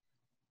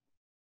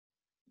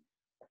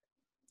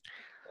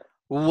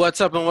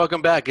What's up and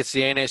welcome back. It's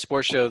the ANA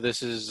Sports Show.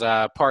 This is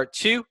part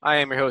two. I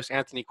am your host,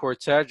 Anthony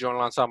Cortez, joined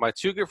alongside my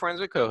two good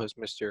friends and co-hosts,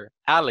 Mr.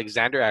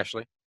 Alexander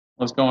Ashley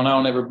What's going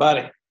on,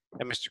 everybody?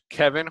 and Mr.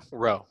 Kevin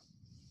Rowe.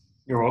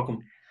 You're welcome.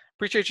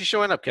 Appreciate you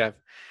showing up, Kev.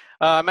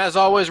 As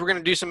always, we're going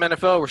to do some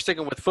NFL. We're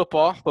sticking with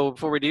football, but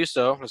before we do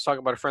so, let's talk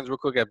about our friends real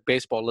quick at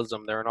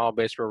Baseballism. They're an all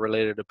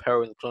baseball-related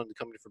apparel and clothing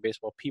company for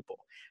baseball people.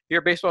 If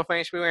you're a baseball fan,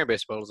 you should be wearing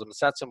Baseballism. It's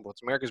that simple.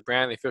 It's America's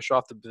brand, the official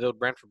off-the-field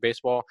brand for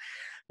baseball.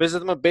 Visit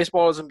them at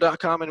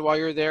baseballism.com, and while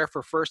you're there,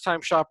 for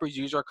first-time shoppers,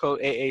 use our code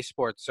AA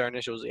Sports. Our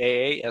initials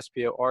AA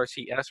SPORTS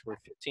for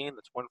 15.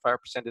 That's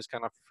 15%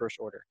 discount off your first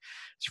order.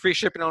 It's free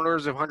shipping on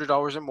orders of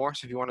 $100 or more.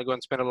 So if you want to go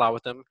and spend a lot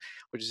with them,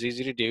 which is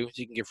easy to do,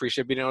 you can get free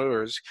shipping on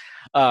orders.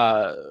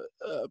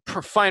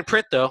 Fine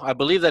print though, I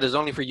believe that is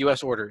only for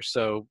U.S. orders.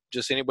 So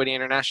just anybody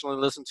internationally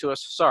listen to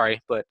us, sorry,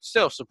 but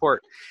still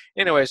support.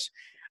 Anyways.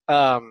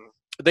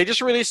 They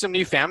just released some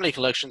new family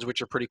collections, which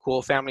are pretty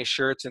cool. Family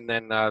shirts, and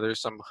then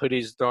there's some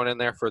hoodies thrown in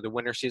there for the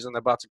winter season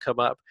about to come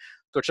up.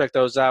 Go check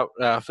those out.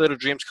 Little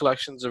Dreams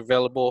collections are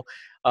available.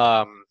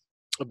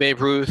 Babe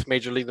Ruth,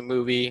 Major League the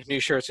Movie, new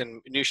shirts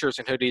and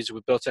hoodies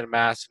with built-in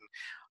masks, and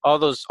all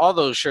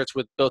those shirts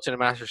with built-in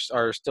masks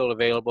are still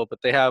available. But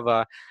they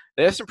have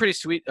some pretty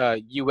sweet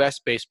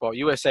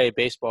USA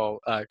baseball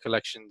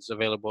collections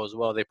available as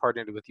well. They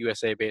partnered with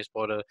USA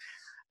Baseball to.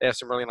 They have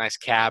some really nice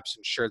caps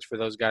and shirts for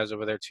those guys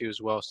over there too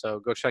as well. So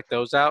go check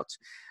those out.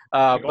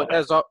 But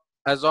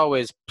as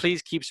always,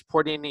 please keep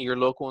supporting your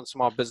local and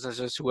small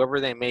businesses, whoever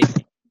they may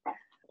be.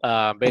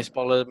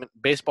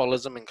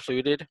 Baseballism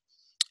included.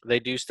 They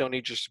do still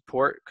need your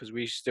support because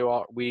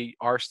we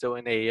are still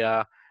in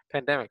a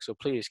pandemic. So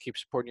please keep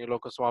supporting your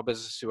local small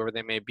businesses, whoever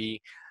they may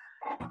be.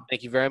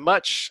 Thank you very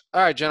much.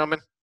 All right, gentlemen.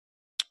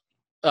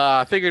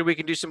 I figured we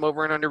can do some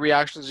over and under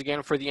reactions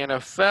again for the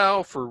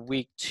NFL for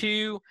week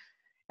 2.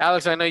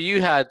 Alex, I know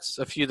you had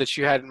a few that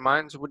you had in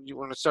mind. So would you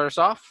want to start us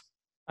off?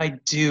 I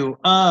do.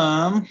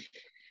 I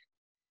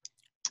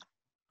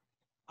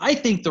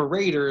think the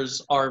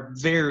Raiders are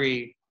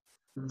very,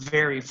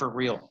 very for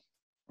real.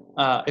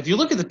 If you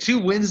look at the 2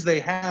 wins they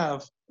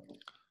have,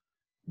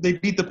 they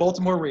beat the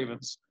Baltimore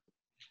Ravens.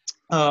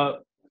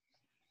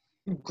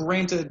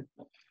 Granted,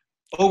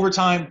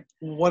 overtime,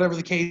 whatever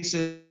the case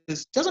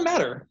is, doesn't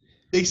matter.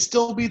 They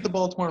still beat the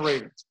Baltimore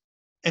Ravens.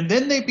 And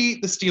then they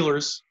beat the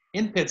Steelers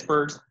in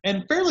Pittsburgh,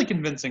 and fairly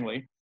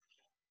convincingly.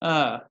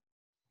 And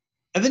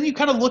then you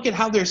kind of look at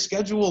how their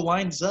schedule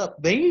lines up.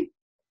 They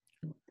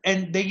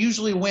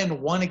usually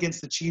win one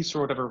against the Chiefs for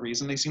whatever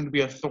reason. They seem to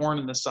be a thorn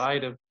in the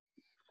side of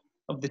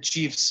the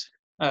Chiefs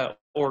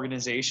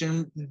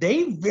organization.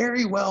 They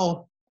very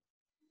well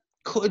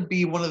could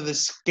be one of the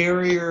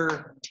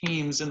scarier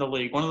teams in the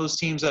league, one of those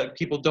teams that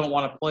people don't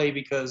want to play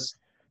because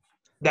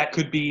that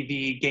could be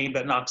the game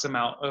that knocks them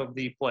out of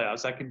the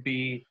playoffs. That could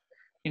be,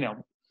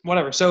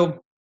 whatever.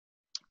 So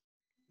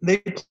they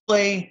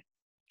play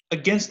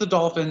against the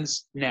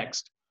Dolphins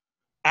next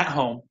at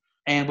home.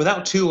 And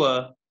without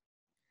Tua,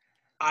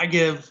 I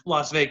give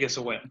Las Vegas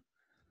a win,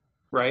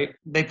 right?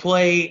 They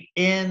play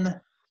in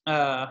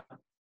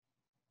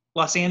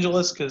Los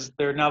Angeles because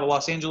they're now the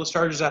Los Angeles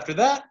Chargers after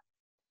that.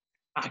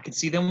 I could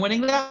see them winning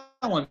that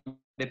one.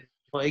 They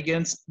play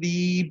against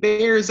the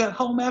Bears at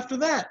home after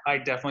that. I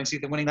definitely see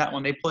them winning that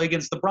one. They play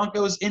against the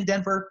Broncos in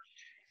Denver,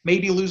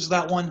 maybe lose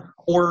that one,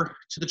 or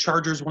to the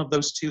Chargers, one of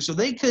those two. So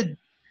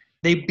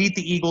they beat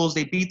the Eagles.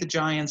 They beat the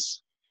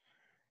Giants.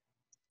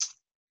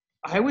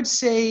 I would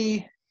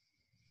say.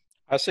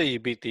 I say you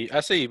beat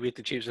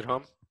the Chiefs at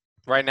home.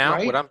 Right now,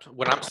 right?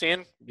 what I'm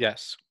seeing,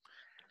 yes.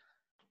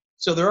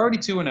 So they're already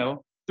 2-0,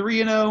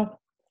 3-0,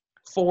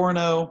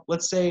 4-0.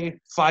 Let's say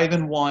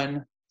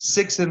 5-1,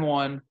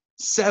 6-1,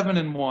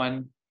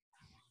 7-1.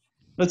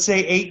 Let's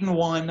say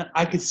 8-1.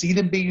 I could see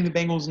them beating the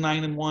Bengals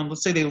 9-1.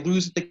 Let's say they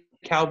lose to the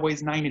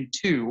Cowboys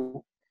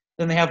 9-2.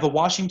 Then they have the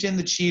Washington,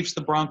 the Chiefs,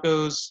 the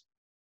Broncos,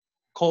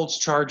 Colts,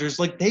 Chargers.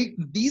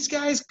 These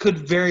guys could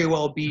very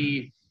well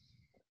be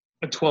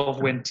a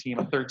 12-win team,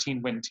 a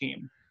 13-win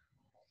team.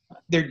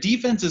 Their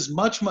defense is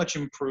much, much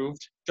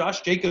improved.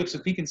 Josh Jacobs,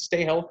 if he can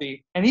stay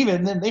healthy, and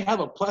even then they have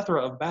a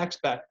plethora of backs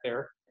back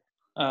there.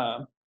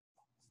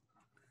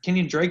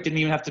 Kenyon Drake didn't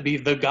even have to be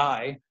the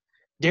guy.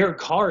 Derek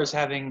Carr is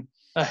having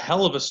a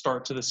hell of a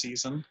start to the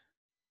season.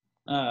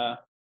 They're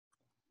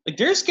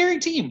a scary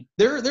team.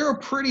 They're a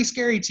pretty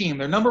scary team.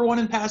 They're number 1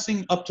 in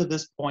passing up to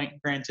this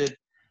point, granted.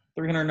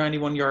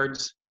 391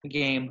 yards a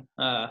game.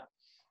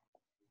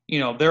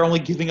 They're only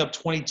giving up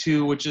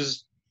 22, which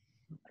is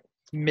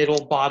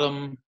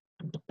bottom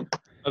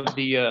of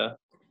the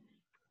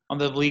on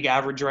the league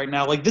average right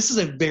now. This is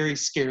a very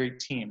scary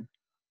team.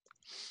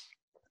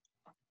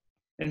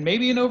 And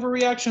maybe an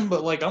overreaction,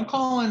 but I'm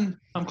calling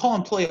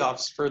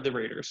playoffs for the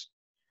Raiders.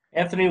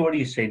 Anthony, what do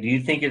you say? Do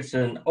you think it's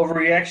an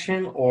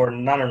overreaction or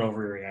not an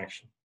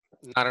overreaction?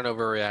 Not an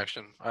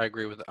overreaction. I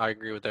agree with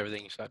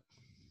everything you said.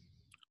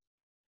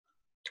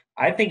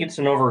 I think it's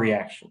an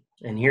overreaction,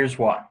 and here's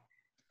why.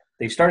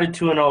 They started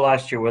 2-0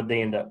 last year. What'd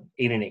they end up?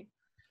 8-8.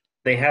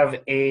 They have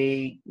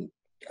a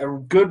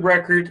good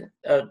record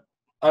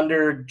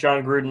under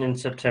John Gruden in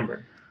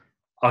September.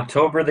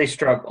 October, they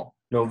struggle.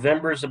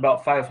 November is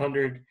about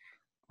 500.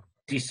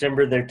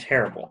 December, they're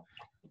terrible.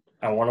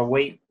 I want to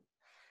wait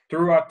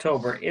through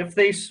October. If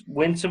they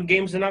win some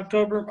games in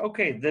October,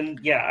 okay, then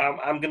yeah,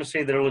 I'm going to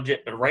say they're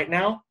legit. But right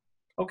now,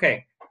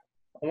 okay,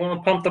 I want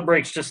to pump the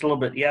brakes just a little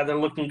bit. Yeah, they're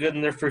looking good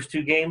in their first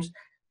 2 games.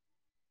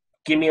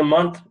 Give me a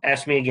month.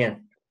 Ask me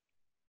again.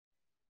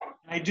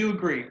 I do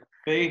agree.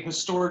 They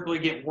historically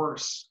get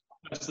worse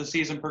as the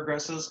season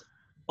progresses.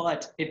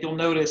 But if you'll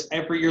notice,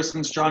 every year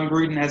since John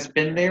Gruden has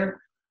been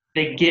there,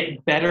 they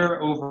get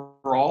better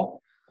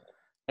overall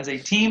as a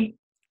team,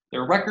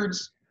 their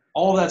records,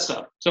 all that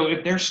stuff. So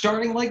if they're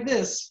starting like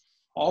this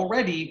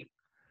already,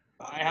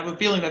 I have a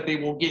feeling that they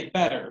will get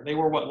better. They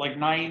were what, like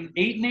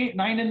 8-8,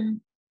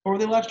 9 what were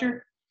they last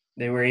year?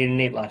 They were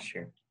 8-8 last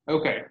year.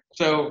 Okay,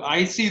 so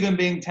I see them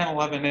being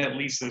 10-11 at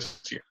least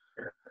this year.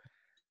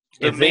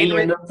 If they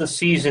end up the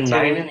season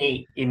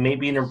 9-8, it may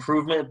be an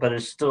improvement, but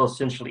it's still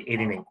essentially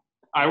 8-8.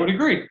 I would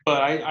agree,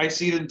 but I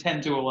see them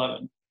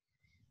 10-11.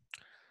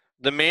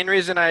 The main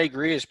reason I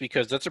agree is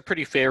because that's a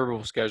pretty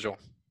favorable schedule.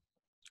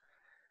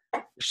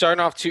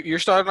 You're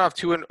starting off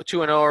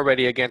 2-0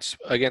 already against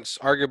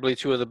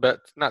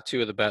arguably not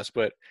two of the best,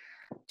 but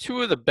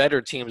 2 of the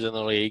better teams in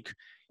the league.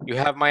 You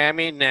have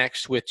Miami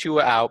next with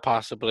Tua out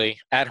possibly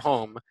at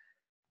home.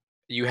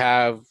 You're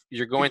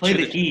going play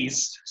to the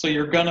East, so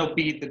you're gonna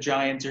beat the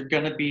Giants. You're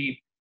gonna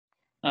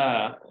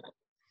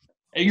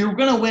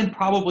win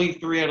probably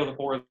 3 out of the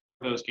 4 of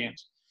those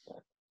games.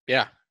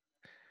 Yeah.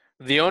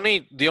 The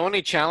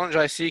only challenge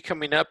I see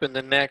coming up in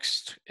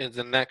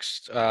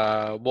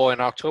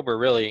October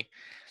really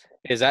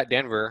is at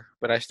Denver,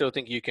 but I still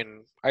think you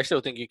can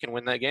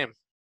win that game.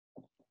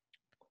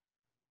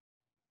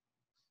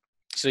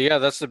 So yeah,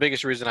 that's the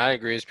biggest reason I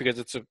agree is because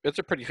it's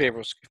a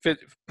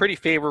pretty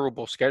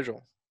favorable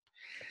schedule.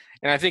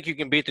 And I think you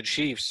can beat the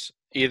Chiefs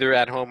either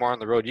at home or on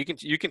the road.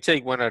 You can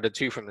take 1 out of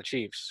 2 from the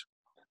Chiefs,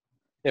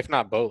 if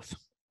not both.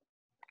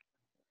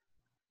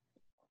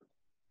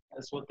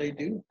 That's what they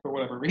do for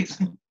whatever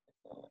reason.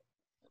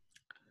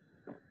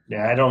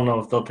 Yeah, I don't know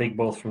if they'll take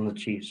both from the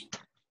Chiefs.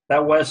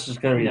 That West is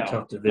going to be a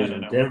tough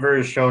division. No. Denver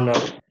has shown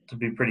up to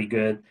be pretty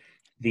good.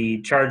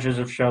 The Chargers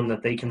have shown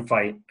that they can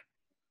fight.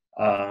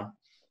 And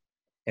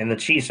the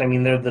Chiefs, I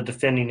mean, they're the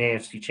defending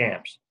AFC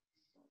champs.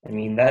 I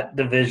mean, that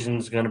division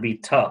is going to be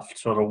tough.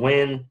 So to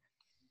win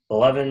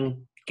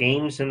 11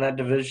 games in that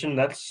division,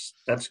 that's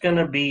going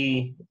to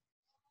be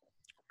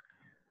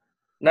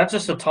not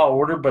just a tall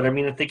order, but, I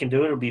mean, if they can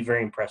do it, it'll be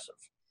very impressive.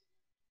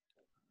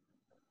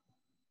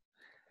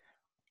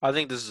 I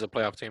think this is a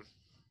playoff team.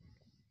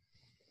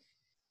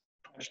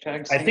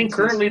 I think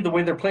currently the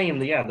way they're playing,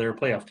 they're a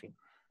playoff team.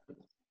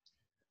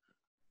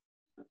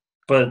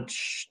 But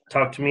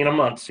talk to me in a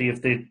month. See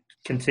if they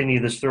continue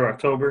this through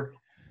October.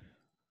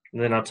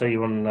 And then I'll tell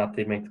you whether or not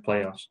they make the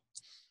playoffs.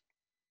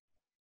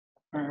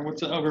 All right,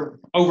 what's the over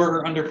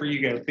or under for you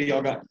guys? What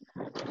y'all got?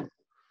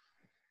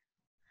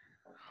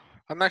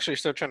 I'm actually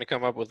still trying to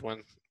come up with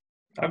one.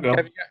 I'll go.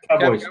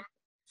 Cowboys.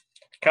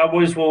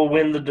 Cowboys will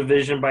win the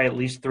division by at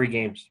least 3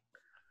 games,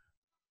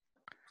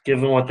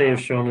 given what they have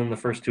shown in the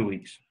first 2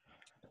 weeks.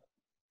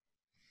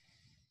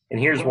 And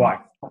here's why.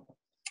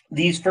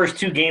 These first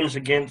 2 games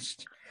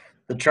against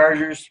the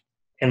Chargers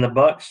and the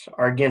Bucs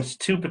are against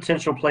 2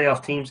 potential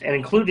playoff teams, and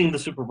including the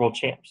Super Bowl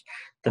champs.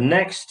 The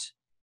next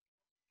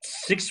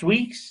 6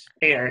 weeks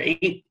or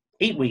 8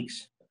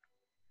 weeks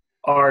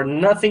are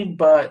nothing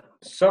but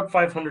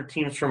sub-500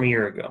 teams from a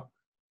year ago.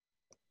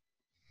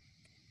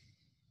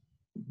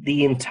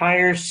 The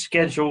entire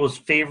schedule is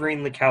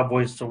favoring the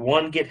Cowboys to,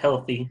 1, get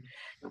healthy,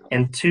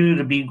 and 2,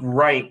 to be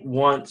right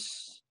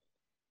once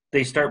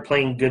they start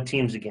playing good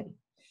teams again.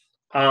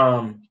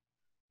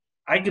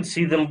 I could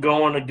see them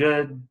going a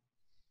good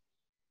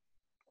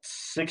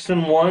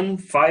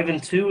 6-1,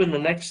 5-2 in the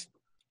next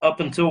up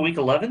until week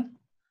 11.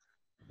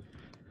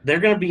 They're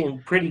going to be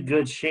in pretty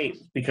good shape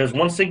because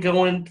once they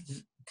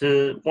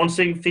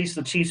face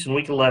the Chiefs in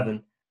week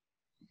 11,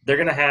 they're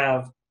going to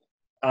have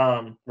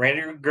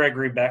Randy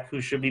Gregory back, who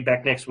should be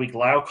back next week.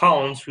 Lyle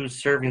Collins,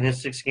 who's serving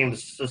his 6-game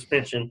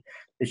suspension.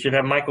 They should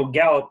have Michael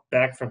Gallup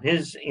back from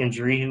his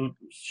injury, who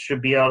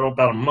should be out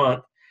about a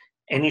month.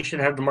 And you should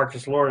have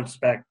DeMarcus Lawrence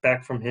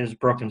back from his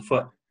broken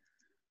foot.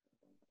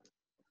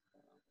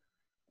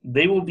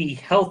 They will be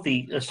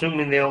healthy,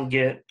 assuming they don't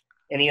get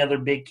any other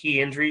big key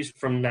injuries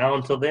from now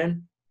until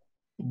then.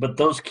 But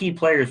those key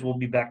players will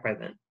be back by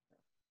then.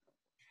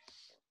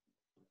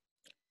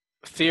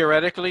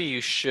 Theoretically, you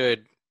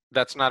should.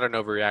 That's not an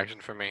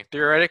overreaction for me.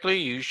 Theoretically,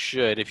 you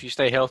should. If you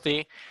stay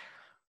healthy,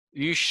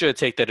 you should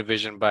take the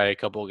division by a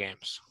couple of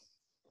games.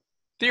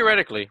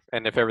 Theoretically,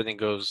 and if everything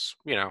goes,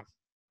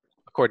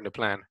 according to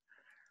plan.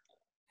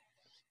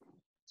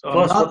 So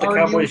plus, what the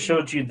Cowboys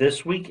showed you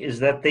this week is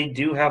that they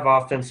do have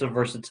offensive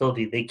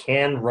versatility. They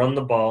can run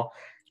the ball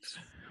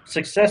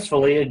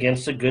successfully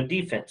against a good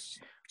defense.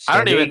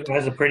 San Diego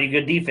has a pretty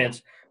good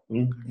defense.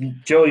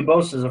 Joey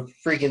Bosa is a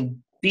freaking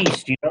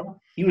beast,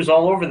 He was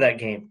all over that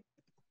game.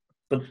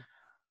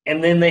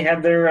 And then they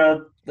had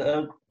their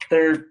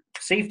their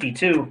safety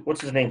too.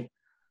 What's his name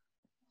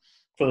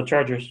for the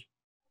Chargers?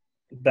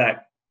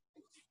 Back.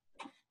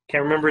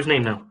 Can't remember his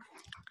name now.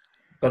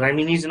 But, I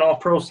mean, he's an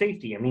all-pro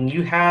safety. I mean,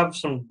 you have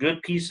some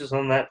good pieces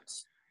on that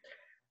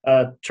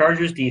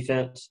Chargers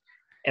defense,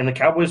 and the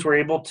Cowboys were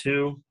able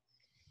to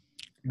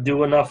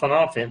do enough on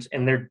offense,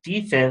 and their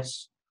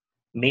defense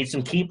made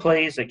some key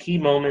plays at key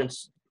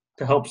moments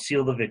to help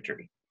seal the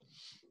victory.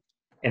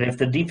 And if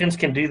the defense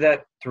can do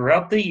that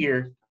throughout the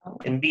year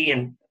and be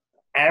an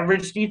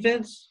average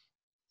defense,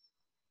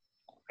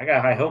 I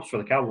got high hopes for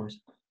the Cowboys.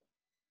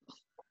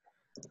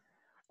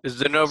 Is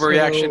there an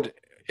overreaction?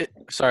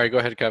 Sorry, go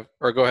ahead, Kev.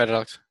 Or go ahead,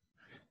 Alex.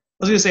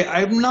 I was going to say,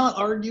 I'm not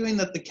arguing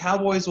that the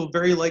Cowboys will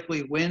very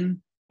likely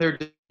win their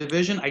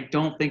division. I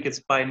don't think it's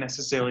by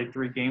necessarily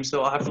 3 games,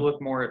 so I'll have to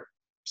look more at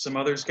some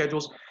other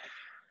schedules.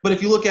 But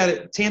if you look at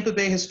it, Tampa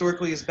Bay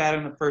historically is bad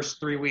in the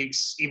first 3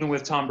 weeks, even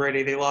with Tom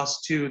Brady. They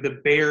lost to the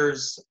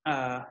Bears,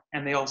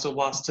 and they also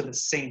lost to the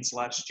Saints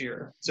last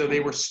year. So they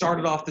were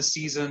started off the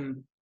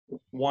season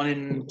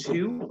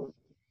 1-2.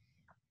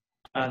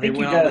 I think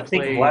you got to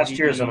think of last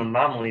year as an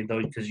anomaly,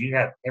 though, because you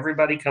had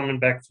everybody coming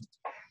back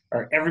 –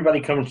 or everybody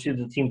coming to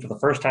the team for the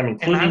first time,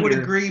 including and I would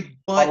agree,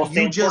 but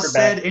you just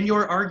said in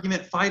your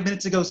argument 5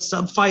 minutes ago,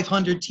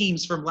 sub-500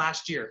 teams from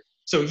last year.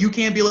 So you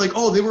can't be like,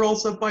 oh, they were all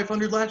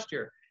sub-500 last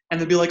year. And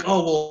then be like,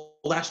 oh, well,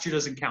 last year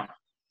doesn't count.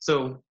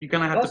 So you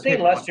kind of have to pick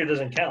I'm not saying last year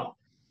doesn't count.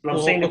 But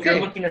I'm saying if you're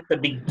looking at the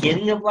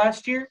beginning of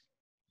last year,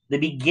 the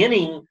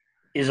beginning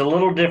is a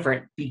little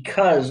different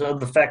because of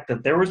the fact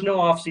that there was no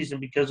offseason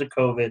because of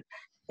COVID.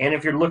 And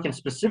if you're looking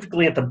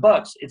specifically at the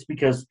Bucs, it's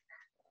because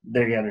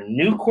they got a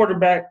new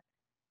quarterback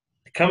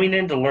coming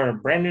in to learn a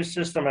brand new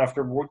system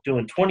after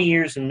doing 20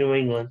 years in New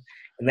England,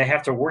 and they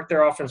have to work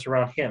their offense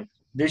around him.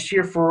 This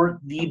year for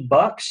the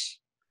Bucs,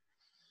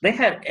 they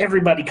had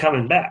everybody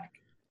coming back.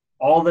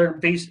 All their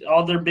big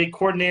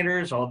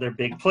coordinators, all their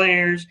big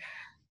players,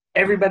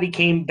 everybody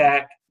came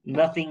back.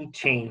 Nothing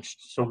changed.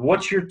 So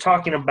what you're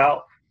talking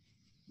about,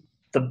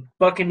 the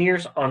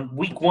Buccaneers on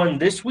week 1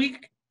 this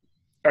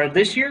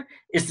year,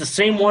 is the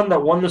same one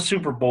that won the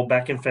Super Bowl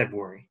back in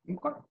February.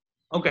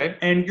 Okay,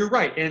 and you're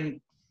right. And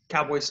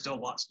Cowboys still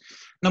lost.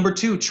 Number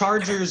 2,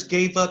 Chargers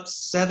gave up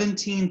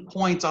 17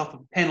 points off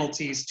of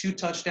penalties, 2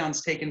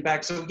 touchdowns taken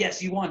back. So,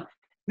 yes, you won.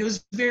 It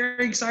was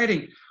very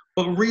exciting.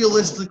 But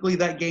realistically,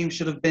 that game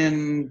should have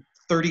been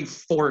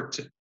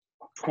 34-20.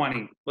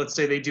 Let's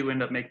say they do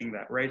end up making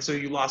that, right? So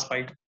you lost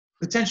by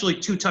potentially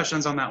 2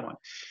 touchdowns on that one.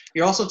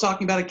 You're also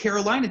talking about a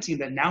Carolina team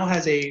that now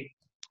has a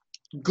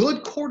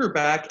good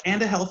quarterback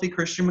and a healthy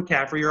Christian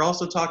McCaffrey. You're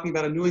also talking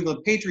about a New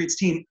England Patriots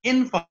team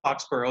in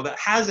Foxborough that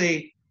has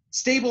a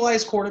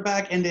stabilized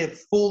quarterback and a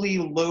fully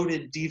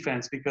loaded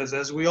defense because,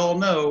 as we all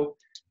know,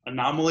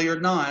 anomaly or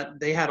not,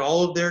 they had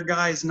all of their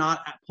guys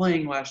not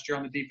playing last year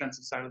on the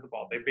defensive side of the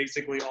ball. They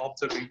basically all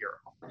took a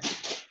year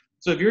off.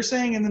 So if you're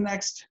saying in the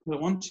next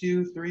 1,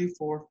 2, 3,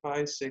 4,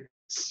 5,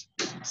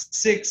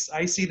 6,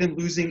 I see them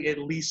losing at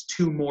least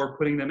 2 more,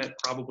 putting them at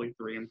probably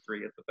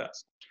 3-3 at the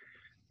best.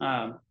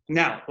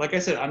 Now, like I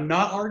said, I'm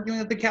not arguing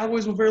that the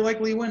Cowboys will very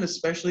likely win,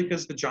 especially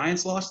because the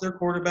Giants lost their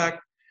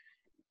quarterback.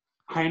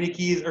 Not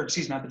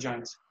the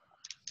Giants.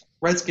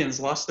 Redskins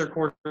lost their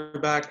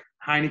quarterback.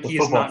 Heineke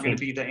is not going to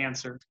be the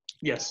answer.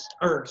 Yes.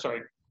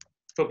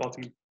 Football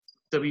team.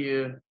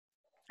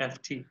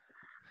 WFT.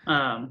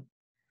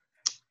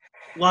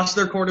 Lost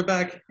their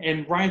quarterback,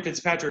 and Ryan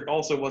Fitzpatrick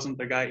also wasn't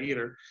the guy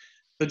either.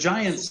 The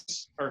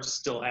Giants are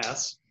still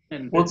ass.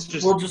 And we'll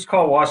just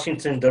call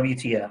Washington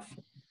WTF.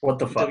 What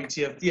the fuck?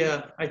 WTF.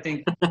 Yeah, I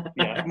think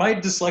my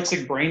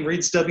dyslexic brain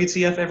reads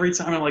WTF every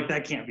time. I'm like,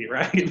 that can't be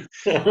right.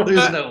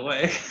 There's no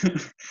way.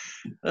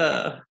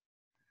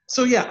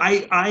 So, yeah,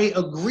 I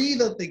agree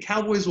that the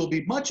Cowboys will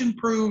be much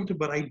improved,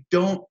 but I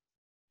don't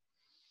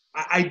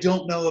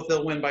know if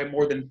they'll win by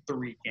more than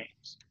 3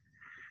 games.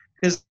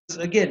 Because,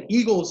 again,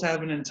 Eagles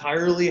have an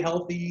entirely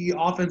healthy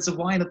offensive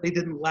line that they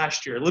didn't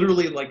last year.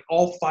 Literally, like,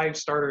 all 5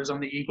 starters on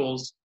the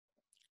Eagles'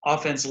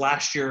 offense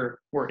last year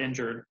were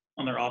injured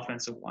on their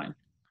offensive line.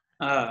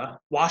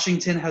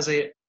 Washington has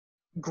a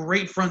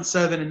great front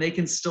 7, and they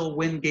can still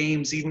win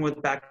games even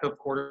with backup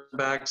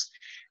quarterbacks.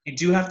 You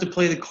do have to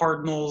play the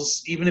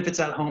Cardinals, even if it's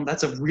at home.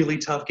 That's a really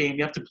tough game.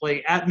 You have to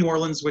play at New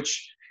Orleans,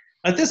 which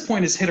at this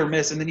point is hit or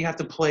miss, and then you have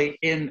to play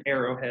in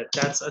Arrowhead.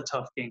 That's a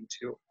tough game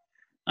too.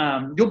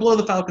 You'll blow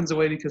the Falcons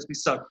away because we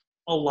suck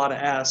a lot of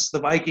ass. The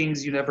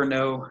Vikings, you never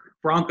know.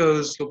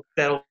 Broncos,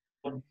 that'll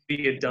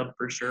be a dub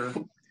for sure.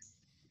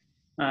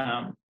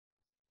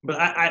 But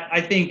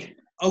I think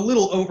a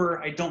little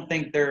over. I don't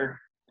think they're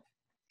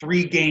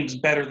 3 games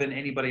better than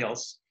anybody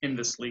else in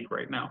this league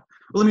right now.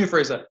 Well, let me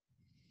rephrase that.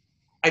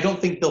 I don't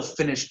think they'll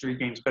finish 3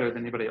 games better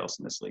than anybody else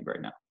in this league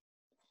right now,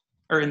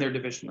 or in their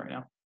division right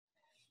now.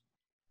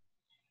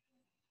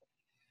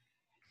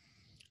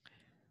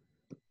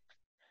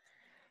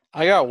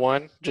 I got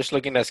one. Just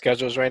looking at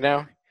schedules right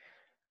now.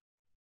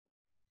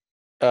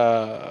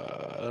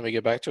 Let me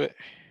get back to it.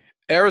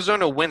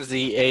 Arizona wins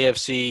the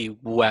AFC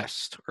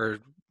West or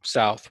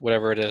South,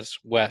 whatever it is,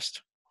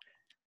 West.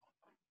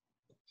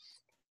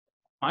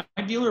 My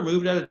dealer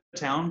moved out of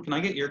town. Can I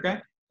get your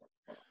guy?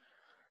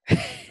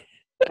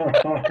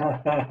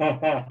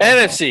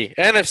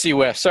 NFC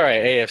West. Sorry,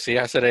 AFC.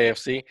 I said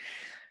AFC.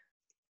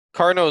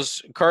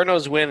 Cardinals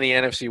win the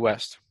NFC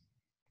West.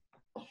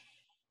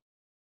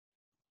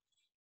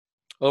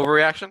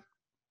 Overreaction?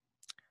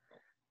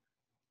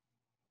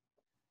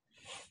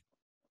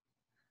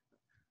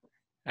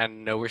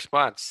 And no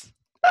response.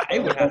 I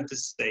would have to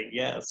say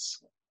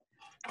yes.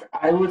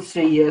 I would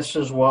say yes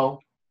as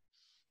well.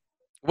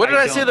 What did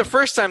I say don't- the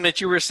first time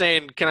that you were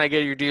saying, can I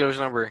get your dealer's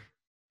number?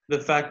 The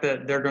fact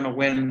that they're going to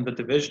win the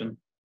division.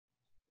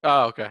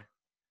 Oh, okay.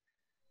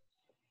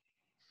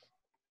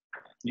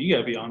 You got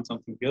to be on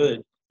something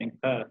good. Think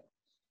that.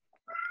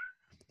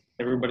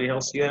 Everybody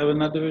else you have in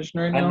that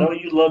division right I now? know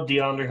you love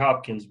DeAndre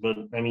Hopkins, but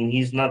I mean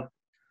he's not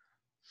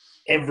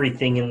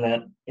everything on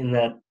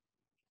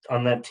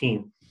that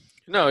team.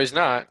 No, he's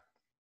not.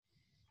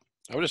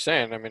 I was just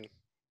saying, I mean,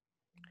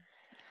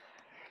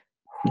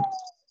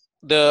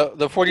 the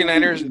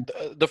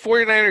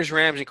 49ers,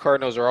 Rams, and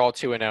Cardinals are all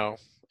 2-0,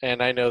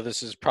 and I know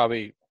this is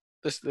probably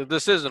this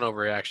is an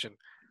overreaction,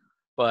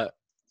 but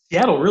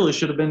Seattle really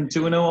should have been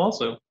 2-0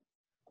 also.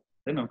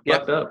 They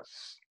fucked up.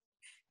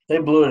 They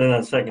blew it in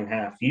the second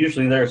half.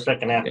 Usually they're a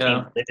second half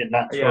team. They did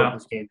not show up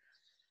this game.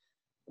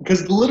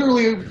 Because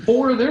literally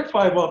 4 of their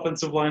 5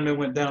 offensive linemen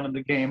went down in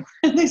the game,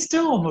 and they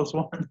still almost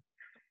won.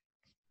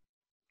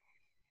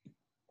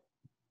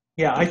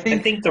 Yeah, I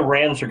think the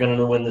Rams are going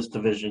to win this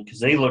division because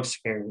they look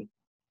scary.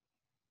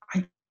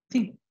 If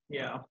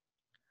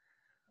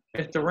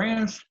the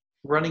Rams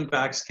running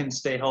backs can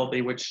stay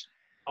healthy, which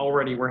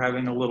already we're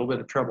having a little bit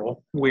of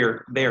trouble,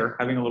 they're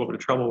having a little bit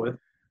of trouble with.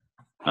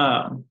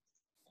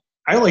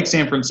 I like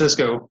San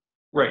Francisco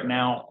right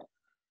now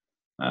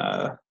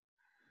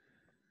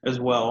as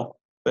well.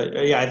 But,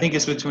 I think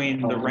it's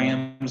between the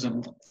Rams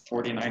and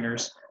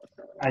 49ers.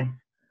 I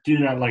do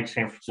not like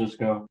San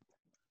Francisco.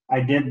 I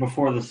did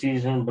before the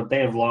season, but they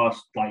have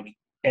lost like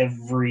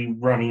every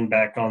running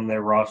back on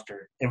their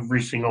roster,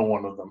 every single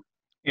one of them.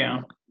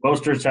 Yeah.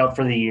 Mostert's out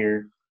for the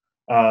year.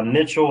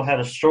 Mitchell had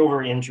a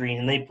shoulder injury,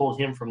 and they pulled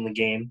him from the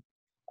game.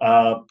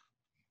 McCasey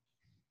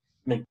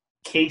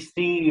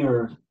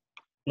or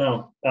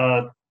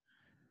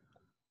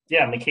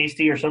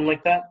something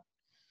like that.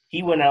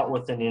 He went out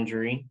with an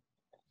injury.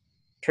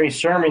 Trey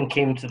Sermon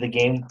came to the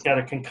game, got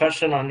a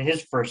concussion on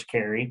his first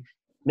carry.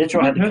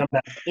 Mitchell had to come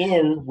back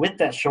in with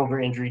that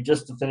shoulder injury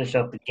just to finish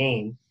out the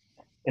game.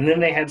 And then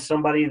they had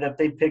somebody that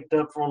they picked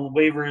up from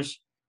waivers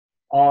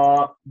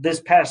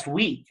this past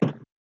week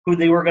who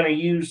they were going to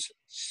use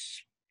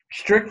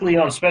strictly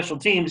on special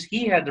teams.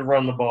 He had to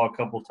run the ball a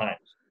couple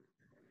times.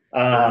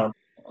 Well,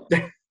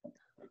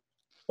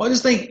 I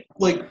just think,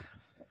 like,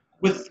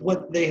 with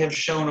what they have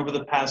shown over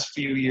the past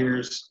few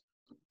years,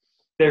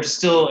 they're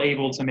still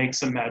able to make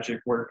some magic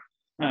work.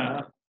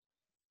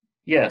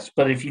 Yes,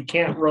 but if you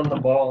can't run the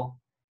ball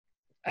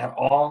at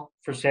all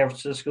for San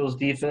Francisco's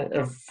defense,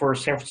 for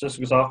San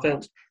Francisco's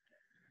offense,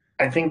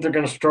 I think they're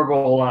going to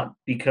struggle a lot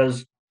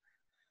because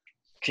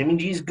Jimmy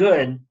G's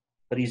good,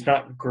 but he's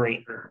not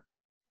great.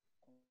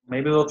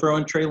 Maybe they'll throw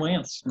in Trey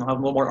Lance and they'll have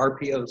a little more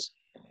RPOs.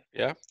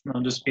 Yeah.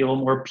 They'll just be a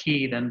little more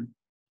P than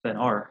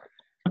R.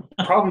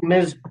 Problem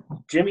is,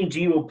 Jimmy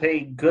G will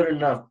play good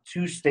enough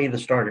to stay the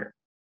starter,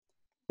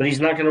 but he's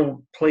not going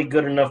to play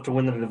good enough to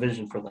win the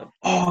division for them.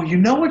 Oh, you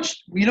know what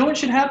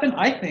should happen?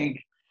 I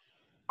think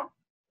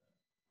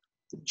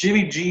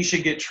Jimmy G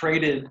should get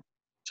traded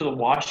to the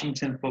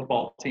Washington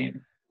football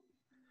team.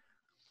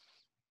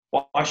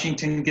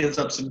 Washington gives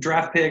up some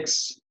draft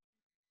picks.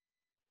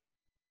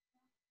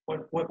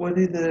 What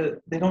they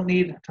don't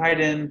need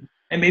tight end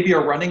and maybe a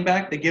running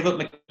back. They give up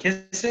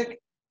McKissick.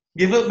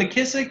 Give up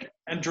McKissick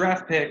and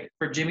draft pick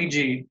for Jimmy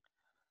G.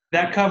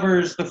 That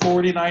covers the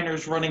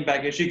 49ers running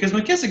back issue because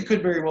McKissick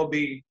could very well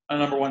be a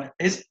number one.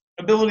 His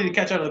ability to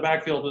catch out of the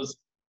backfield is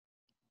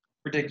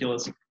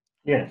ridiculous.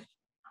 Yes.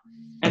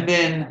 And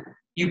then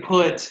you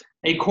put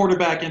a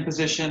quarterback in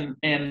position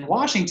in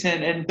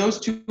Washington, and those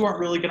two aren't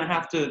really going to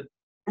have to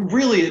 –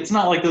 really, it's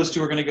not like those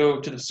two are going to go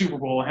to the Super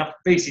Bowl and have to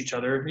face each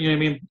other. You know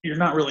what I mean? You're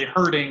not really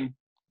hurting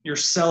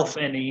yourself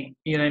any.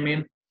 You know what I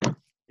mean?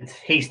 It's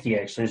Hasty,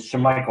 actually. It's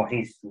Jermichael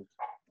Hasty. Is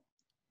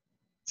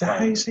that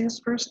how you say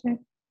his first name?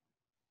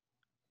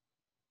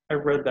 I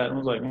read that and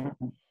was like,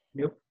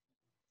 yep.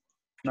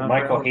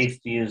 Michael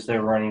Hasty is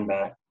their running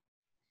back.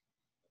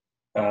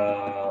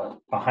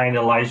 Behind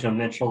Elijah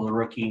Mitchell, the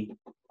rookie,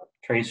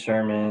 Trey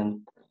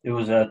Sermon. It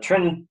was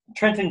Trenton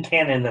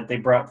Cannon that they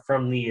brought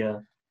from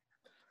the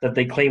that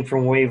they claimed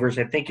from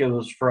waivers. I think it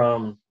was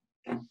from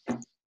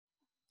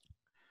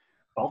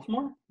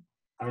Baltimore?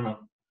 I don't know.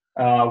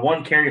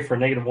 One carry for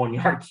 -1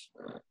 yards.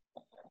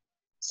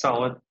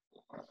 Solid.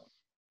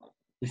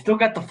 They still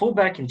got the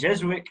fullback in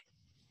Jesuit.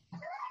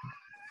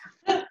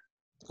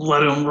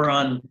 Let him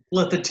run.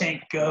 Let the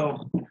tank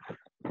go.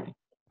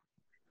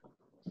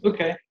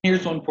 Okay,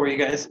 here's one for you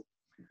guys.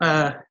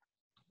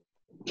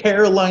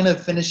 Carolina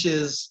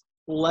finishes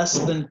less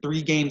than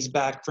 3 games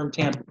back from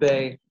Tampa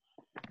Bay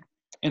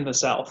in the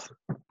South.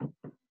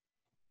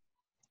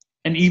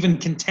 and even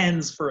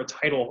contends for a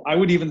title. I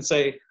would even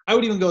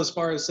go as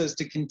far as says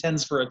to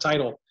contends for a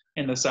title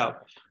in the South.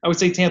 I would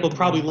say Tampa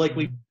probably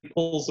likely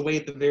pulls away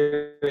at the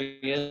very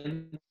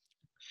end.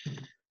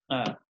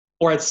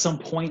 Or at some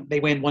point they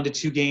win 1 to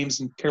 2 games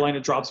and Carolina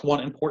drops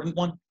one important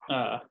one.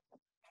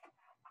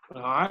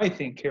 I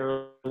think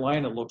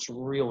Carolina looks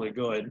really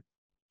good.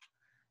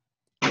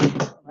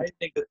 I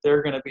think that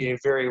they're going to be a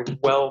very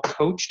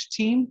well-coached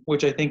team,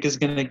 which I think is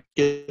going to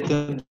get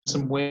them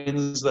some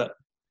wins that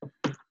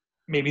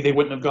maybe they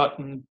wouldn't have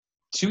gotten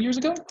 2 years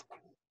ago,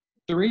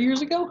 3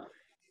 years ago.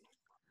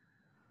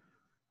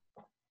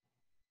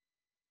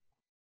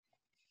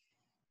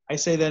 I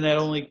say they not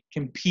only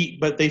compete,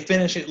 but they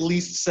finish at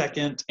least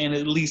second and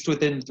at least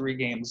within 3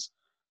 games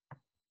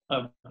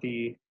of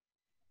the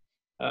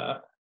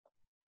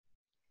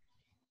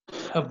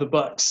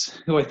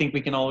Bucks, who I think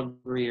we can all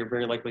agree are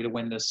very likely to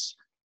win this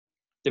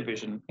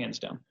division, hands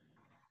down.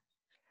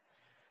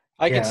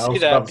 I can see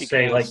that because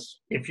say, like,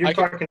 if you're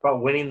talking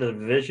about winning the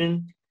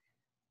division,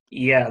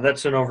 yeah,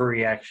 that's an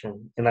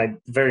overreaction, and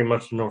very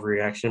much an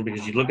overreaction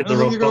because you look at the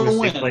road opponents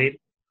they played.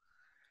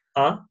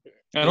 Huh?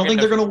 I don't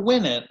think they're going to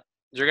win it.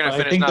 You're going to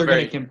finish. I think they're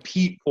going to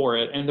compete for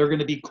it, and they're going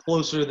to be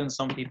closer than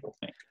some people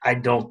think. I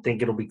don't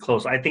think it'll be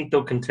close. I think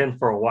they'll contend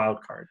for a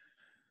wild card,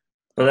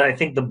 but I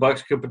think the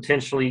Bucks could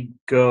potentially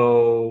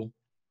go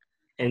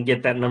and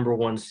get that number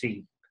 1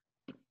 seed.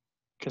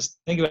 Because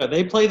think about it,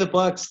 they play the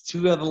Bucks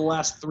 2 out of the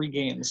last 3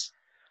 games,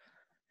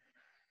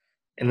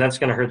 and that's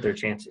going to hurt their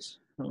chances.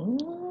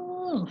 Oh.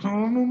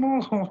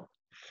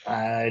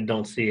 I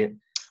don't see it.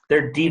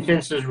 Their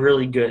defense is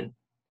really good.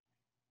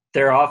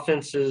 Their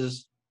offense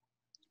is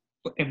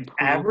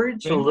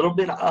average, a little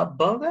bit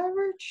above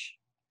average.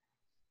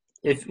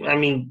 With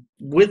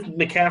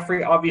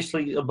McCaffrey,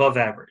 obviously above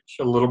average,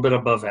 a little bit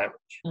above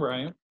average.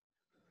 Right.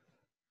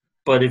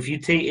 But if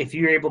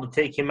you're able to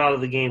take him out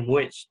of the game,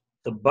 which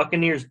the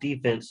Buccaneers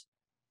defense,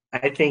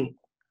 I think,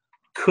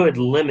 could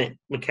limit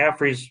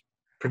McCaffrey's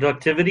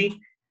productivity,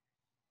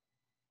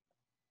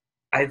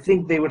 I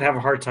think they would have a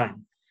hard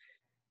time.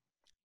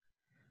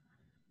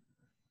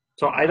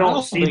 So I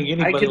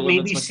could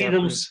maybe see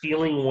them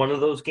stealing one of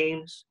those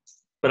games,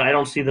 but I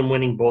don't see them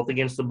winning both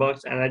against the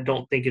Bucks, and I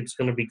don't think it's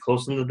going to be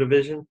close in the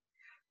division.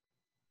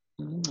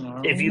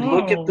 If you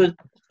look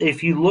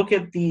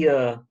at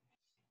the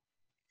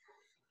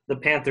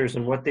Panthers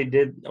and what they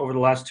did over the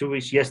last 2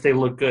 weeks, yes, they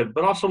look good,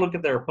 but also look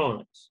at their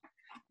opponents.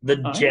 The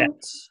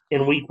Jets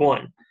in week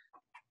 1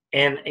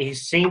 and a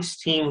Saints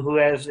team who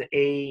has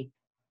a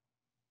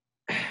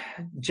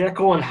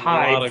Jekyll and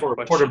Hyde for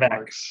a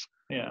quarterback.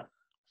 Yeah.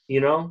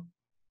 You know?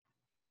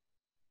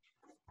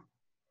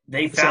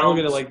 They found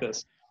it like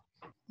this.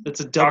 It's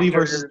a W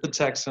versus the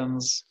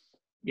Texans.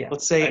 Yeah.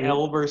 Let's say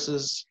L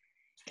versus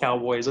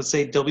Cowboys. Let's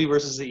say W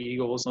versus the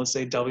Eagles. Let's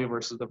say W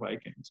versus the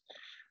Vikings.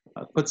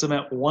 Puts them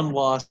at 1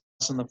 loss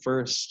in the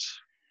first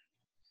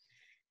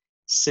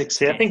 6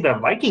 games. I think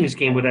that Vikings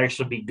game would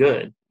actually be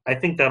good. I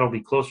think that'll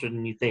be closer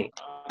than you think.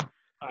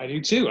 I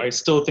do too. I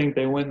still think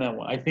they win that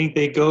one. I think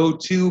they go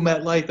to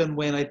MetLife and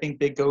win. I think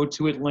they go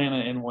to Atlanta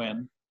and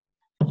win.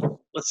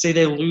 Let's say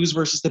they lose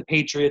versus the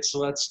Patriots,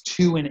 so that's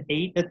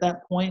 2-8 at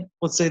that point.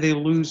 Let's say they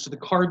lose to the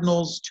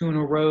Cardinals 2 in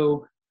a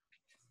row,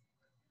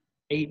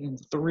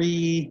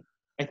 8-3.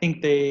 I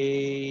think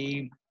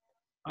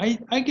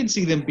I can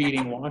see them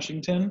beating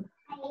Washington,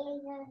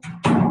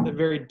 a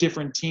very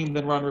different team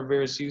than Ron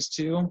Rivera's used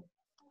to.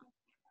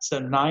 So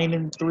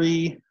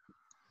 9-3.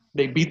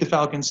 They beat the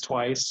Falcons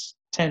twice,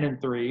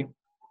 10-3.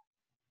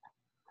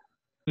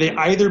 They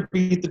either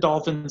beat the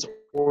Dolphins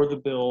or the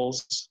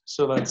Bills,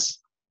 so that's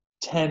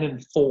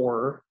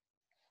 10-4.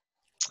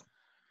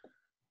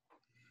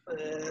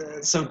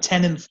 So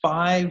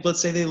 10-5. Let's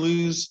say they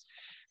lose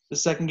the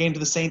second game to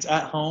the Saints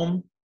at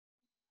home,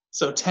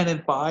 so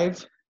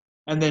 10-5,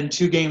 and then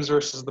 2 games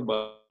versus the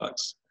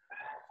Bucks.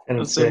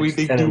 Let's say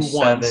they do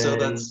 1, so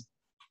that's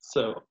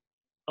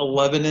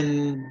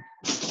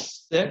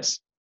 11-6.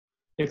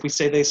 If we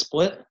say they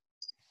split.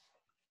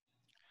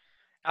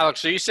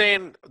 Alex, are you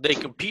saying they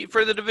compete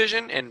for the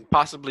division and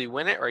possibly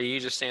win it, or are you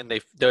just saying they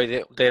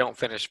don't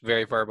finish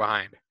very far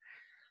behind?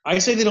 I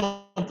say they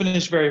don't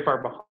finish very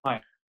far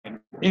behind.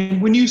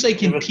 And when you say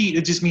compete,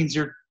 it just means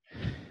you're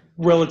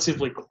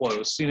relatively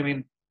close. You know what I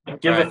mean? I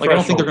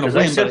don't think they're going to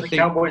win. I said the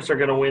Cowboys are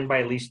going to win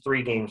by at least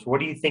 3 games. What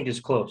do you think is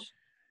close?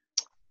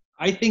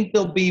 I think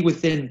they'll be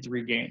within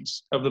 3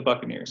 games of the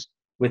Buccaneers.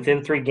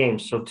 Within 3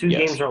 games, so 2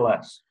 games or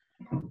less.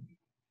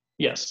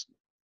 Yes.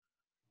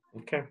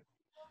 Okay.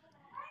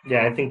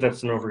 Yeah, I think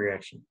that's an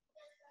overreaction.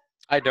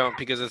 I don't,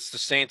 because it's the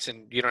Saints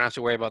and you don't have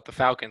to worry about the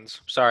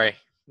Falcons. Sorry.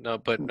 No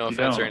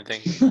offense or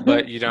anything.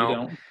 But you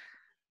don't.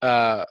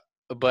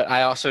 But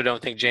I also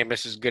don't think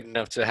Jameis is good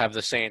enough to have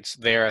the Saints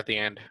there at the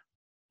end.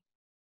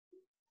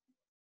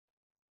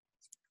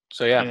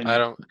 So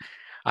yeah,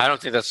 I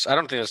don't think that's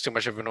too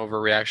much of an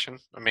overreaction.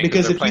 I mean,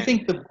 because if you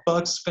think the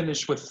Bucks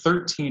finish with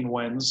 13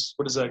 wins,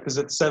 what is that? Because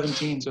it's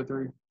 17, so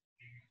 3.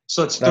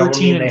 So it's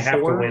 13 and 4. They have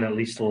to win at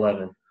least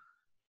 11.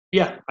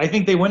 Yeah, I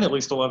think they win at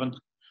least 11.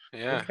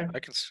 Yeah, okay.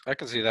 I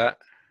can see that.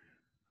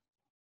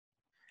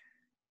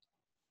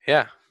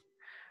 Yeah.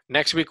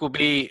 Next week will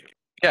be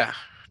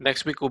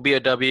Next week will be a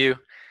W.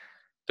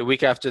 The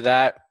week after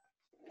that,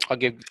 I'll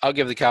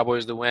give the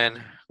Cowboys the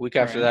win. Week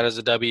after Right. that is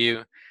a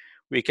W.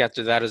 Week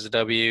after that is a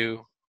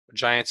W.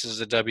 Giants is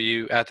a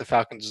W. At the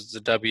Falcons is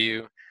a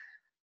W.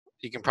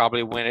 You can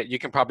probably win it. You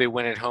can probably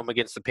win at home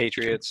against the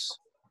Patriots.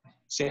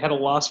 See, I had a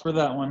loss for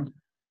that one.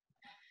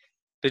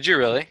 Did you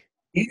really?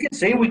 You could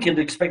say we could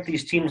expect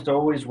these teams to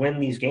always win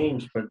these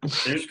games, but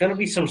there's going to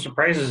be some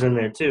surprises in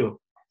there too.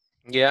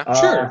 Yeah.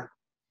 Sure.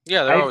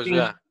 Yeah, they're I always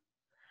think-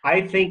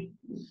 I think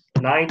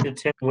 9 to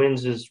 10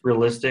 wins is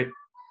realistic.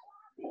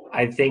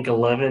 I think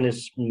 11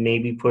 is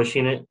maybe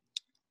pushing it.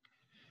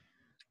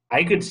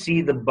 I could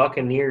see the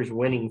Buccaneers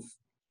winning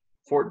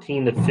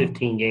 14 to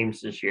 15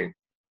 games this year.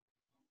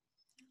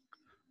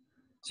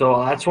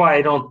 So that's why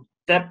I don't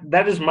 –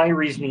 that is my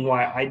reasoning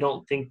why I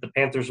don't think the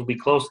Panthers will be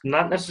close.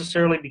 Not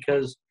necessarily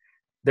because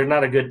they're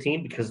not a good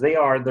team, because they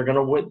are. They're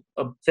going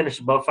to finish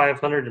above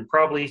 500 and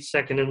probably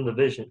second in the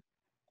division.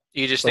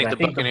 You just But think I the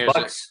think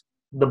Buccaneers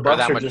the Bucks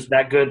that are much- just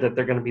that good that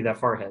they're going to be that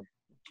far ahead.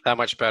 that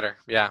much better.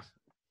 Yeah.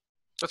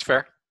 That's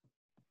fair.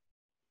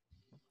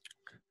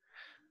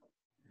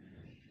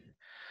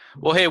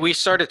 Well, hey, we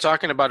started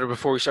talking about it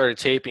before we started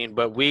taping,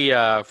 but we,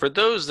 for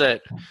those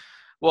that,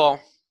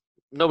 well,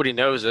 nobody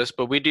knows this,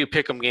 but we do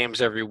pick 'em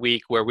games every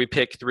week where we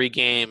pick 3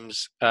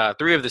 games,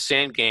 3 of the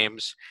same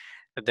games,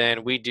 and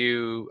then we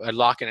do a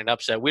lock and an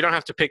upset. We don't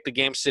have to pick the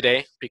games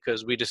today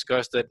because we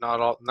discussed that not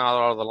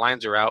all the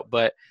lines are out,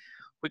 but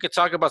we could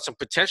talk about some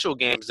potential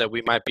games that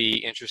we might be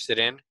interested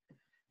in.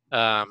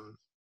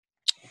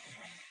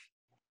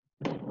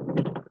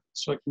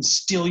 So I can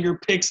steal your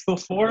picks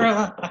before.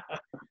 Well,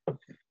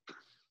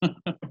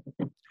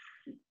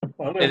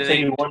 I'm going And to then tell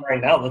you one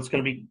right now that's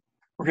going to be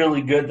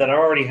really good that I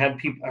already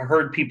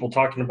heard people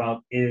talking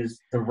about is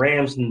the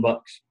Rams and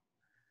Bucks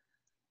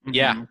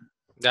Yeah,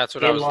 that's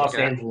what I in was Los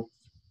looking at. Angeles.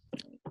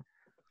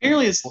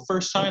 Apparently, it's the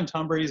first time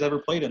Tom Brady's ever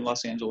played in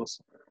Los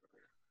Angeles.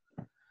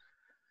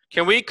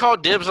 Can we call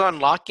dibs on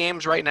lock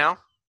games right now?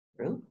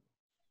 Really?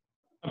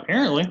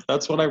 Apparently,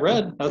 that's what I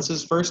read. That's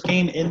his first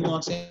game in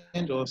Los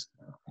Angeles.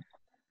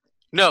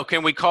 No,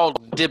 can we call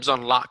dibs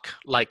on lock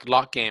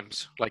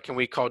games? Like, can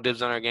we call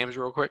dibs on our games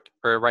real quick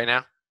or right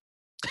now?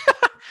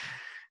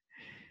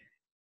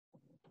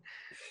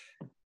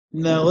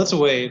 No, let's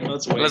wait.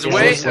 Let's Yeah,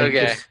 wait?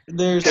 Okay.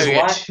 There's Okay.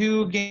 What?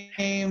 2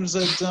 games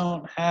that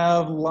don't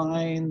have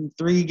line,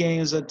 3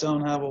 games that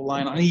don't have a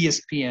line on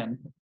ESPN.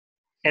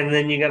 And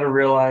then you got to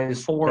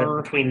realize Four.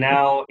 that between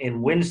now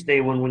and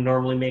Wednesday, when we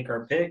normally make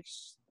our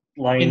picks,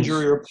 lines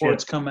Injury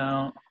reports shift. come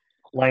out.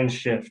 Lines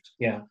shift.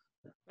 Yeah.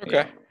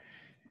 Okay.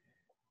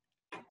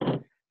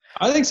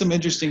 I think some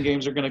interesting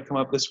games are going to come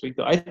up this week,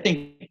 though. I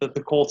think that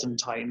the Colts and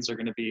Titans are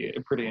going to be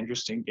a pretty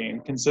interesting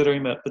game,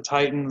 considering that the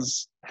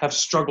Titans have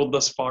struggled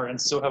thus far and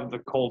so have the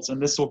Colts,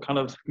 and this will kind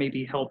of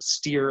maybe help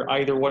steer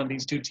either one of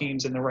these 2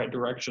 teams in the right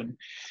direction.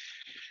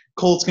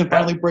 Colts can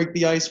finally break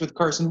the ice with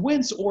Carson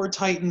Wentz, or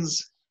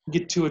Titans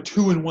get to a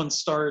 2-1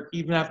 start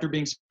even after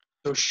being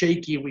so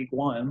shaky week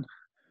 1.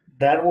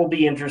 That will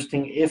be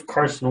interesting if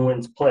Carson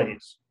Wentz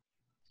plays.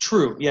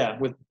 True, yeah,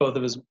 with both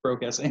of his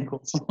broke-ass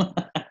ankles.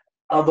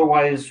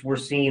 Otherwise, we're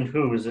seeing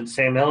who? Is it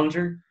Sam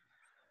Ellinger?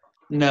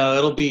 No,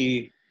 it'll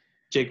be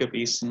Jacob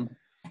Eason.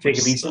 Jacob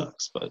which Eason?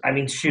 sucks, but I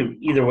mean, shoot.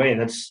 Either way,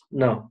 that's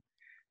no.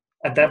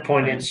 At that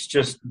point, Right. it's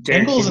just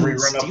Derrick Bengals Henry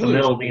and run up the Steelers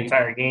middle will the be-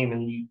 entire game,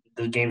 and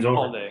the game's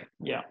all over. day,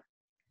 yeah.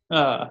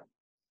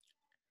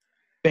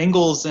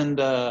 Bengals and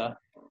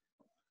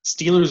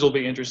Steelers will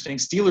be interesting.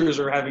 Steelers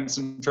are having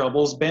some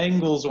troubles.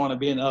 Bengals want to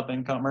be an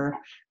up-and-comer.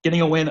 Getting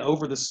a win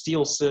over the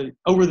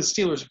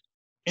Steelers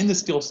in the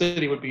Steel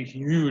City would be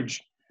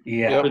huge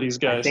Yeah. for these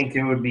I guys. think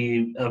it would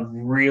be a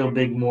real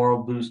big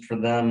moral boost for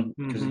them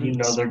because Mhm. you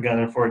know they're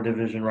gunning for a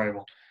division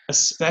rival.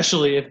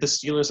 Especially if the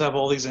Steelers have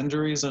all these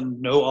injuries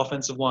and no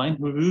offensive line.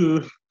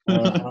 Ooh.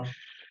 Uh-huh.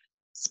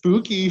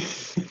 Spooky.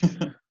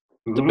 The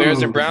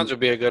Bears and Ooh. Browns would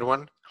be a good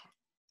one.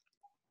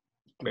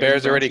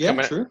 Bears already yeah,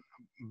 coming. True.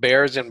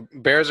 Bears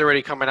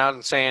already coming out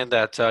and saying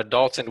that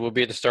Dalton will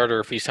be the starter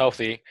if he's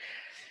healthy.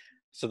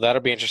 So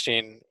that'll be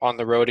interesting on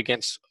the road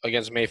against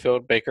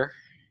Mayfield Baker.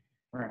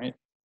 All right.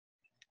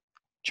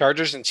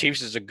 Chargers and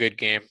Chiefs is a good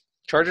game.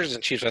 Chargers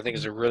and Chiefs, I think,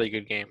 is a really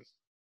good game.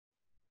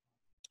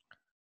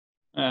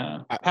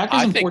 Packers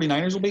I and think-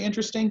 49ers will be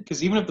interesting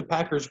because even if the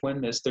Packers win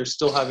this, they're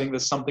still having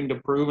this something to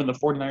prove, and the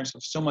 49ers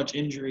have so much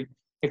injury.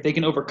 If they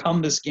can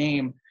overcome this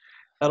game,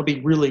 that'll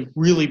be really,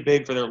 really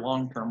big for their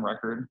long-term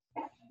record.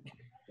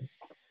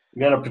 We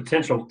got a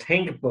potential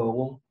tank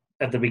bowl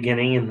at the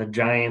beginning in the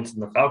Giants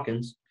and the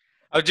Falcons.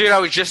 Oh, dude, I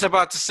was just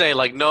about to say,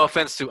 like, no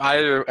offense to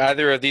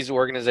either of these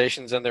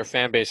organizations and their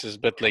fan bases,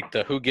 but like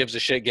the who gives a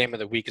shit game of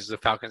the week is the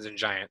Falcons and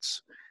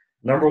Giants.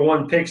 Number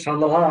 1 picks on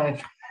the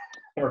line,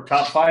 or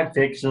top 5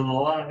 picks in the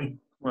line.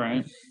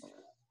 Right.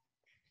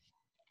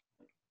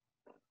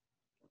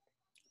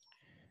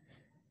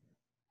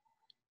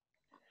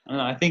 I don't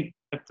know, I think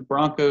if the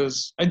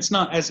Broncos, it's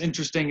not as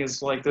interesting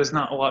as like there's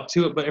not a lot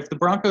to it, but if the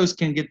Broncos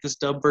can get this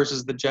dub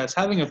versus the Jets,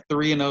 having a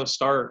 3-0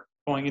 start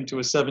going into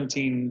a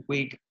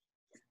 17-week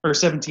or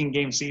 17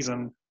 game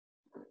season.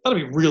 That'll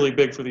be really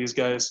big for these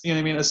guys. You know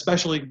what I mean?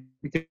 Especially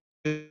because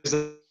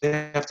they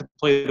have to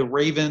play the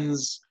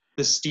Ravens,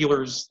 the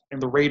Steelers,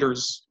 and the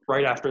Raiders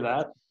right after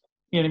that.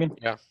 You know what I mean?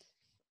 Yeah.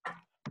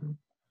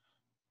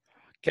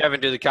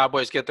 Kevin, do the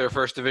Cowboys get their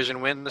first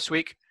division win this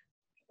week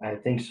I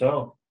think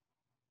so.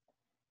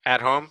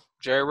 at home,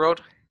 Jerry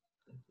Road?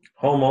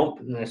 Home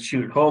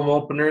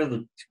opener.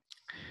 The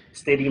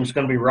stadium's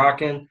going to be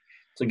rocking.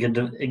 So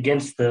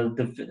against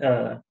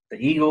the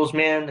Eagles,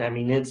 man. I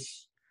mean,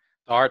 it's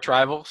Our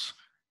rivals.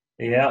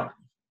 yeah.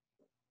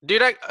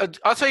 Dude,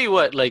 I'll tell you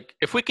what. Like,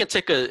 if we can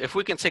take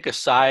a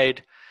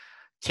side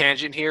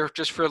tangent here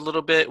just for a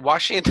little bit,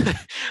 watching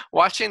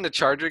the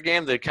Charger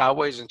game, the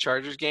Cowboys and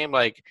Chargers game,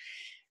 like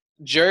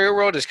Jerry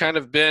World has kind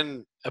of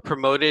been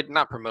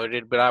not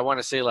promoted, but I want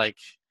to say like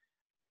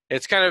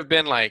it's kind of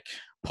been like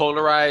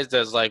polarized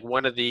as like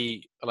one of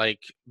the like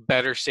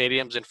better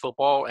stadiums in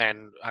football,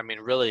 and I mean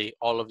really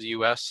all of the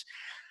U.S.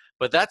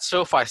 But that's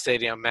SoFi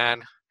Stadium,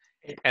 man,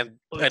 and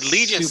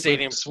Allegiant Super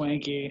Stadium,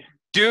 swanky.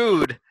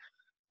 dude.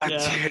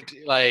 Yeah.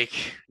 Dude, like,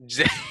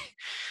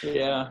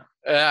 Yeah.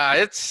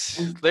 it's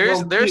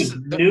there's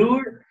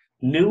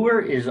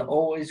newer is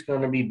always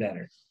going to be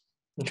better.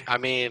 I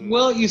mean,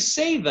 Well, you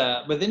say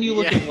that, but then you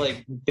look at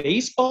like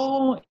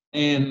baseball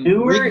and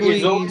Newer Wrigley,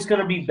 is always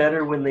going to be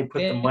better when they put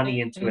the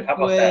money into it. How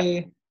about that?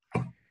 Fenway.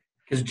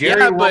 Because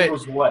Jerry Yeah, World but-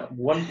 was what,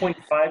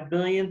 1.5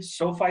 billion.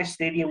 SoFi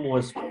Stadium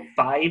was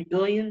 5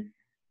 billion.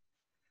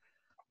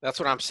 that's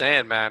what I'm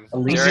saying, man.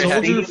 Allegiant Jerry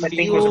had, Soldier Stadium, I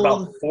think, was about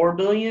Field. 4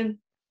 billion.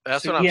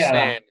 that's so what I'm yeah.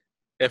 saying.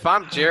 If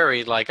I'm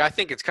Jerry, like, I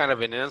think it's kind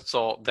of an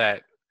insult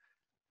that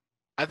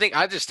I think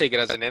I just take it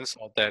as an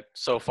insult that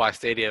SoFi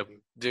Stadium,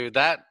 dude,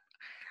 that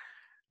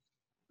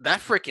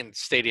freaking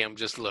stadium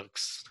just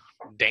looks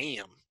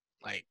damn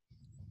like.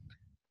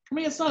 I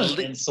mean, it's not an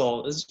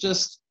insult. It's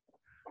just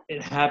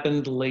it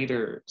happened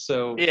later.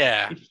 So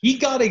Yeah, he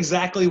got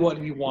exactly what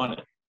he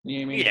wanted. You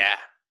know what I mean? yeah.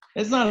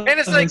 It's not And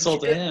it's an like-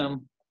 insult to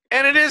him.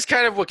 And it is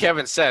kind of what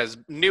Kevin says.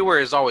 Newer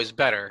is always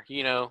better,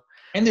 you know?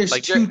 And there's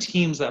Like two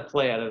teams that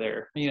play out of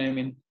there. You know what I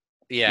mean?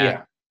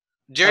 Yeah.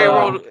 Jerry Um,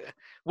 World.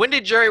 When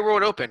did Jerry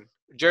World open?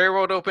 Jerry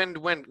World opened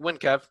when,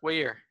 Kev? What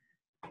year?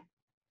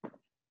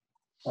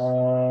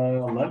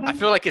 11? I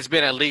feel like it's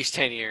been at least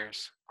 10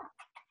 years.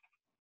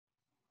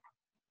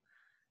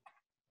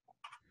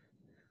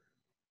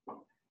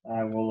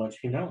 I will let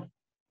you know.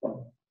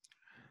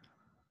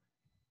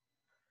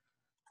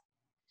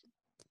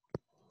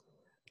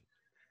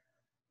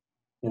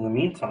 In the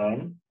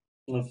meantime,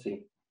 let's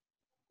see.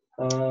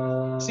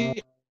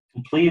 See,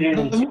 Completed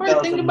in the more I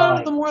think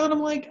about it, 2009. the more that I'm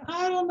like,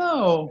 I don't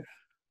know.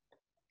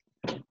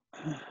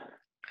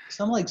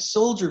 So I'm like,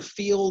 Soldier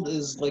Field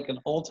is like an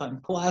all-time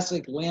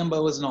classic.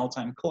 Lambeau is an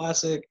all-time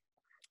classic.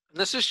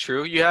 This is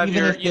true. You have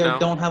Even your, if you they know.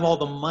 don't have all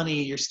the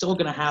money, you're still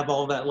gonna have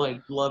all that like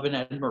love and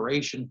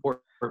admiration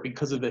for it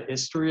because of the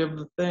history of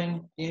the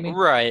thing. You know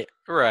what I mean?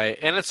 Right.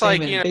 And it's Same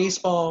like, in you know,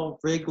 baseball,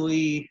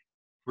 Wrigley,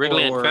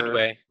 Wrigley and or-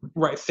 Fenway.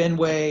 right?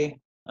 Fenway.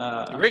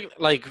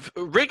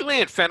 Wrigley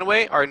and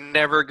Fenway are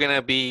never going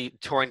to be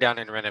torn down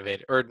and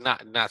renovated. Or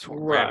not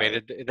Right.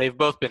 renovated. They've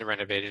both been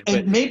renovated. But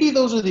And maybe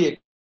those are the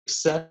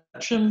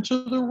exception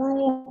to the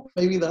rule.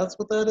 Maybe that's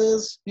what that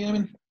is. You know what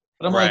I mean?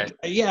 But I'm Right.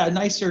 like, yeah,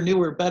 nicer,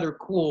 newer, better,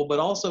 cool. But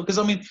also, because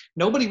I mean,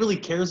 nobody really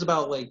cares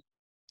about like,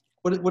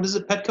 what is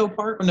it? Petco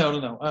Park?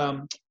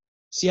 No.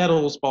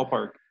 Seattle's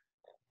ballpark.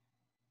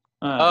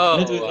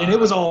 And it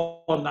was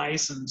all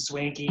nice and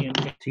swanky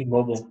and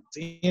T-Mobile.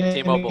 you know what I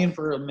T-Mobile. mean,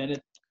 for a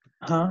minute.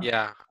 Huh?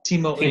 yeah.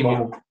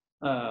 T-Mobile.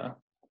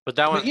 But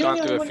that one's yeah, gone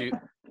yeah, through a what- few.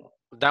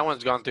 That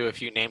one's gone through a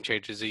few name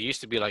changes. It used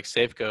to be like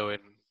Safeco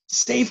and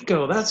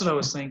Safeco. That's what I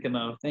was thinking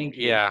of. Thank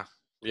you. yeah.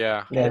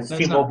 Yeah, it's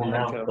That's T-Mobile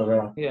not now.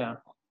 Petco. But Yeah.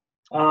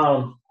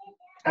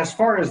 as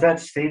far as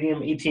that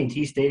stadium,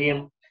 AT&T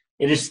Stadium,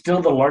 it is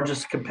still the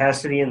largest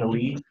capacity in the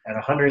league at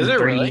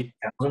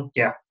 138,000.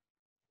 Yeah.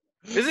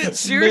 Is it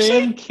seriously?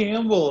 Man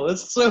Campbell.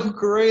 It's so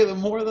great. The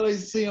more that I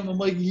see him, I'm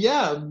like,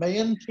 yeah,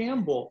 Man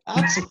Campbell.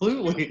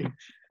 Absolutely.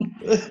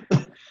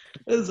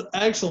 It's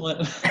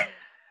excellent.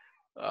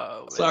 Oh,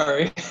 man.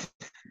 Sorry.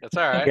 That's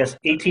all right. Yes,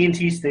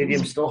 AT&T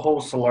Stadium still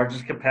holds the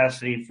largest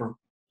capacity for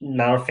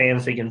amount of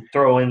fans they can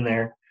throw in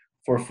there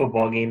for a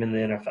football game in the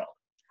NFL.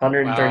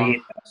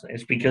 138,000.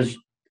 It's because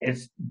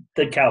it's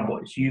the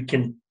Cowboys. You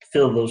can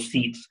fill those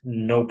seats,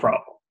 no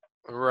problem.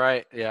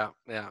 Right. Yeah.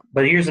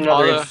 But here's another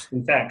All the-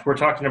 interesting fact. We're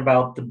talking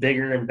about the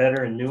bigger and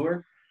better and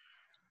newer.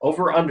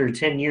 Over under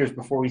 10 years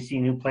before we see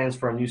new plans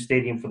for a new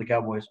stadium for the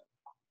Cowboys.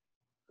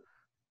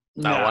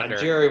 No wonder.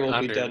 Jerry will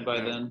Under- be dead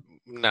by then.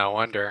 No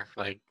wonder.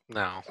 Like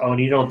no. Oh,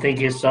 and you don't think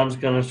his son's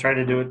going to try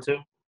to do it too?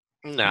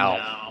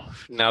 No.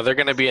 They're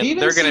gonna be. Steven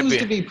They're gonna seems be.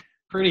 to be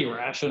pretty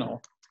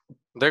rational.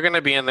 They're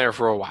gonna be in there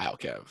for a while,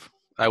 Kev.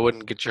 I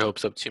wouldn't get your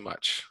hopes up too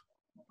much.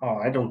 Oh,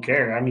 I don't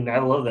care. I mean, I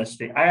love that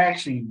stadium. I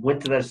actually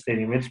went to that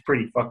stadium. It's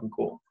pretty fucking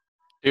cool.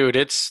 Dude,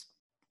 it's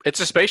a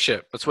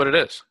spaceship. That's what it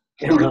is.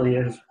 It really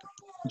is.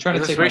 I'm trying to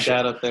It's take my racial.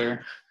 dad up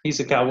there. He's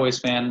a Cowboys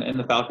fan, and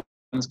the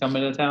Falcons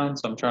coming to town,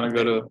 so I'm trying to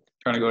go to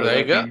There that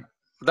you go. game.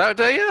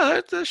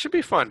 That should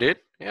be fun, dude.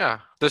 Yeah,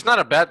 there's not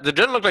a bad. There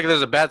doesn't look like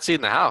there's a bad seat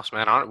in the house,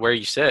 man. On where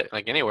you sit,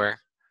 like anywhere.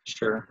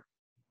 Sure.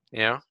 You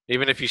know,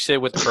 even if you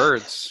sit with the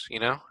birds, you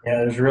know. Yeah,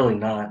 there's really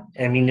not.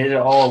 I mean, it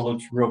all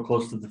looks real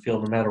close to the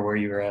field, no matter where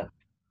you're at.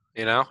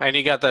 You know, and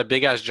you got that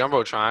big ass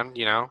jumbotron,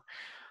 you know,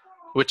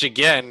 which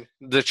again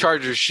the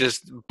Chargers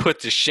just put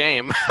to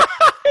shame.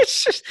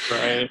 It's just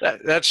Right.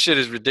 that shit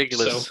is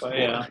ridiculous. So,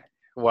 yeah.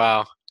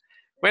 Wow.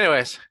 But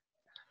anyways,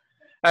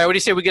 all right. What do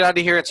you say we get out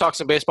of here and talk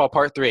some baseball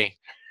part 3?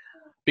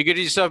 Be good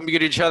to yourself and be good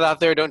to each other out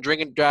there. Don't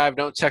drink and drive.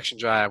 Don't text and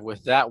drive.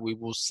 With that, we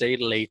will say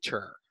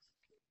later.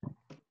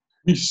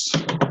 Peace.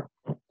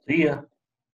 See ya.